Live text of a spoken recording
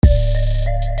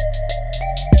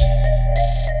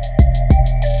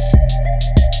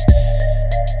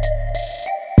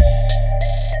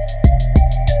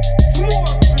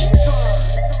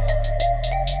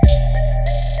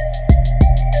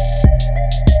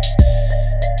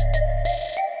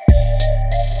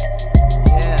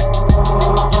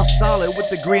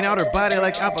green outer body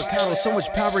like avocado. So much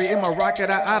power in my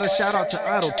rocket, I oughta shout out to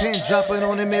Idle. Pin dropping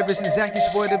on him ever since Zachy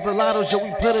sported Velados. Yo,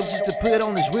 we put up just to put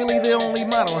on is really the only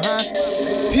model, huh?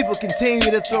 People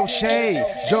continue to throw shade.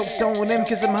 Jokes on them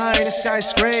cause I'm high in the sky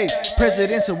scrape.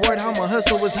 President's award, how my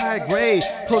hustle was high grade.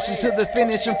 Closest to the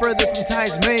finish and further from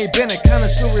ties made. Been a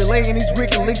connoisseur relating these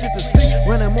wicked links at the sleep.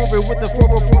 Run him over with the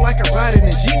 4x4 like a ride in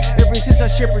a Jeep. Ever since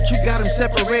I shepherd you, got him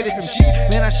separated from sheep.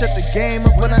 Man, I shut the game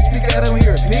up when I speak, I don't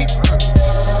hear a beep.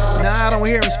 Nah, I don't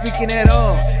hear him speaking at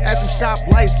all. After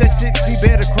stoplights at 6, be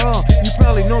better crawl. You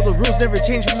probably know the rules never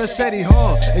change from the city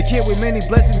hall. A kid with many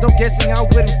blessings, no guessing I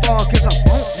wouldn't fall. Cause I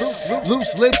won't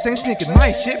loose lips, ain't sneaking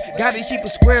my ship. Gotta keep a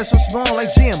square so small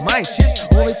like G and my chips.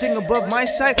 Only thing above my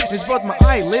sight is both my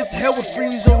eyelids. Hell would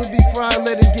freeze over before I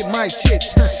let him get my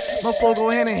chips. My phone go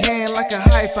hand in hand like a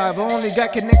high five. I only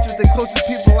got connects with the closest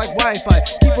people like Wi-Fi.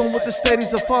 Keep on with the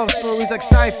studies of false stories like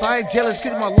sci-fi. Jealous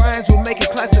cause my lines will make it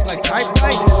classic like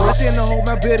typewriter. I tend to hold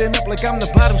my bidding up like I'm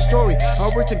the bottom story. I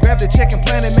work to grab the check and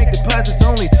plan to make deposits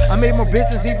only. I made more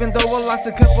business even though I lost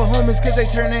a couple homies cause they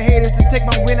turn to haters and take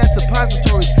my win as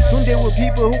suppositories. Don't deal with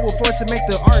people who will force to make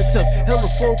the art tough. Hella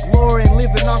folklore and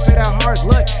living off of that hard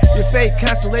luck. Your fake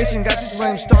constellation got this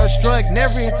lame starstruck.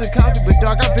 Never into coffee but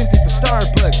dog, I've been through for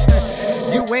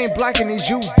Starbucks. You ain't blocking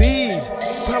these UVs.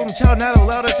 Problem child not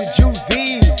allowed at the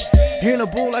juvies. Here in a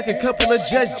bull like a couple of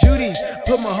Judge Judys.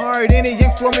 Put my heart in it,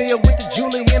 yank flow me up with the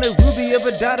Julie and a ruby of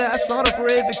a daughter. I slaughter for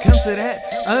it if it comes to that.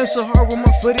 I hustle hard with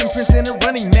my footprints in a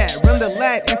running mat. Run the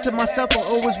lat, into myself I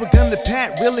always with gun to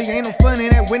pat. Really ain't no fun in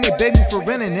that when they beg me for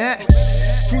running that.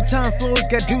 Full-time flows,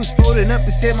 got dudes folding up.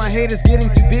 They said my haters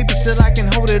getting too big, but still I can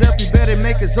hold it up. You better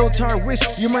make a Zotar wish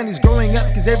your money's growing up.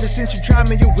 Cause ever since you tried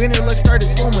me, your winner luck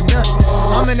started slowing up.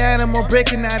 I'm an animal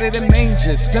breaking out of the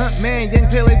manger. Stunt man,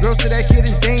 young Pele grows to that kid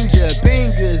is danger.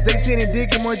 Bangers, they tend to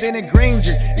dig it more than a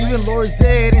Granger. Even Lord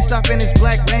Zed ain't stopping his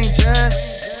Black Ranger.